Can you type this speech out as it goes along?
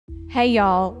Hey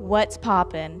y'all, what's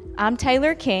poppin'? I'm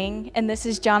Taylor King and this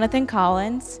is Jonathan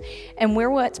Collins and we're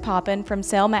What's Poppin' from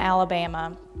Selma,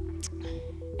 Alabama.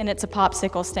 And it's a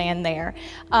popsicle stand there.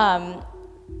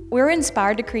 We're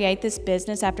inspired to create this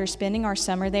business after spending our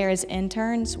summer there as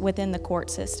interns within the court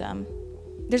system.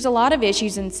 There's a lot of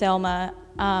issues in Selma,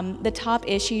 the top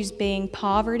issues being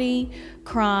poverty,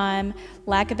 crime,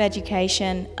 lack of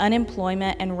education,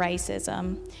 unemployment, and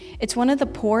racism. It's one of the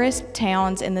poorest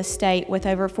towns in the state with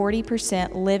over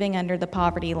 40% living under the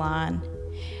poverty line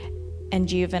and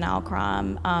juvenile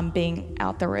crime being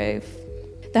out the roof.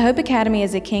 The Hope Academy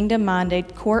is a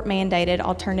kingdom-minded, court-mandated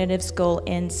alternative school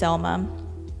in Selma.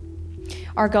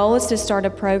 Our goal is to start a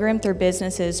program through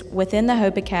businesses within the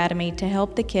Hope Academy to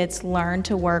help the kids learn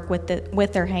to work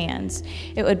with their hands.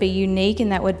 It would be unique,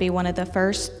 and that would be one of the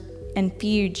first and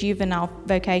few juvenile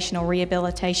vocational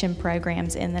rehabilitation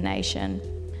programs in the nation.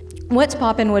 What's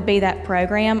Poppin' would be that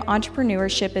program.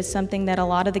 Entrepreneurship is something that a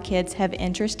lot of the kids have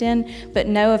interest in, but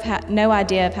no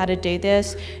idea of how to do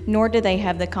this, nor do they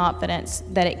have the confidence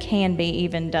that it can be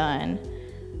even done.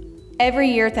 Every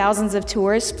year, thousands of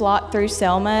tourists flock through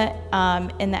Selma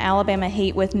in the Alabama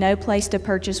heat with no place to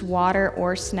purchase water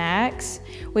or snacks.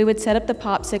 We would set up the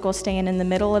popsicle stand in the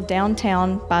middle of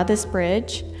downtown by this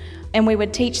bridge, and we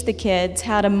would teach the kids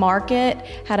how to market,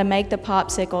 how to make the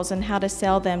popsicles, and how to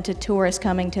sell them to tourists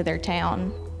coming to their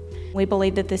town. We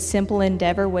believe that this simple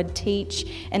endeavor would teach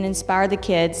and inspire the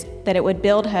kids, that it would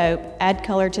build hope, add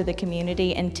color to the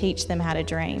community, and teach them how to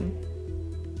dream.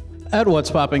 At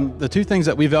What's Poppin', the two things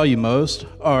that we value most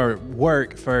are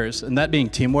work first, and that being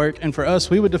teamwork. And for us,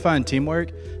 we would define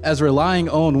teamwork as relying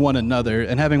on one another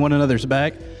and having one another's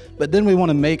back. But then we want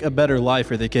to make a better life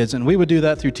for the kids, and we would do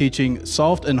that through teaching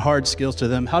soft and hard skills to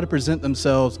them, how to present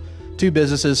themselves to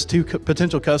businesses, to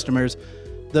potential customers,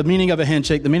 the meaning of a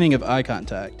handshake, the meaning of eye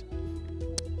contact.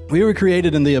 We were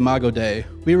created in the Imago Dei.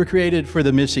 We were created for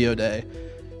the Missio Dei.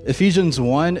 Ephesians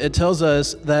 1, it tells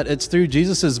us that it's through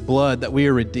Jesus' blood that we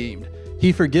are redeemed.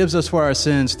 He forgives us for our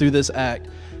sins through this act.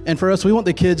 And for us, we want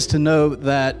the kids to know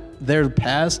that their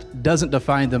past doesn't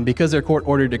define them because they're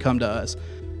court-ordered to come to us.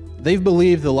 They've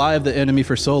believed the lie of the enemy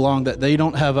for so long that they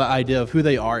don't have an idea of who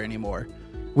they are anymore.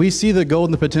 We see the gold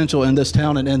and the potential in this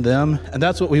town and in them, and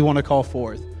that's what we want to call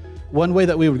forth. One way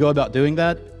that we would go about doing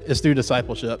that is through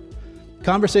discipleship.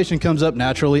 Conversation comes up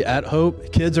naturally at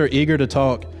Hope. Kids are eager to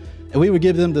talk, and we would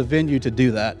give them the venue to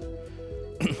do that.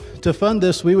 To fund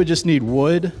this, we would just need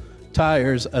wood,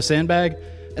 tires, a sandbag,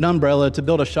 an umbrella to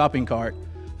build a shopping cart,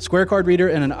 a square card reader,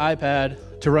 and an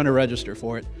iPad to run a register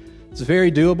for it. It's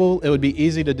very doable, it would be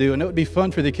easy to do, and it would be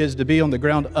fun for the kids to be on the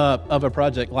ground up of a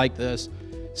project like this,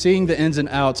 seeing the ins and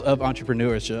outs of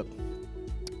entrepreneurship.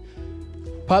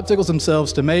 Popsicles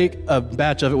themselves, to make a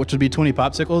batch of it, which would be 20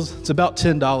 popsicles, it's about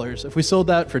 $10. If we sold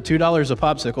that for $2 a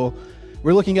popsicle,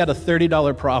 we're looking at a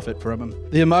 $30 profit from them.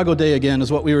 The Imago Dei, again,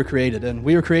 is what we were created in.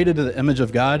 We were created in the image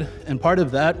of God, and part of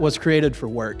that was created for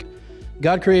work.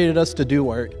 God created us to do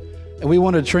work, and we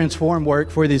want to transform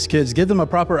work for these kids, give them a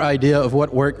proper idea of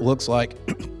what work looks like,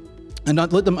 and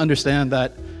not let them understand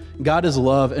that God is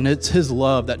love, and it's His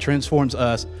love that transforms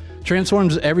us,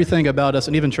 transforms everything about us,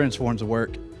 and even transforms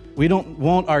work. We don't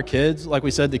want our kids, like we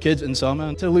said, the kids in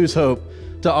Selma, to lose hope,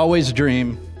 to always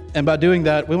dream, and by doing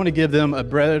that, we want to give them a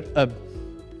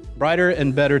brighter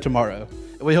and better tomorrow.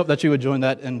 And we hope that you would join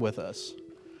that in with us.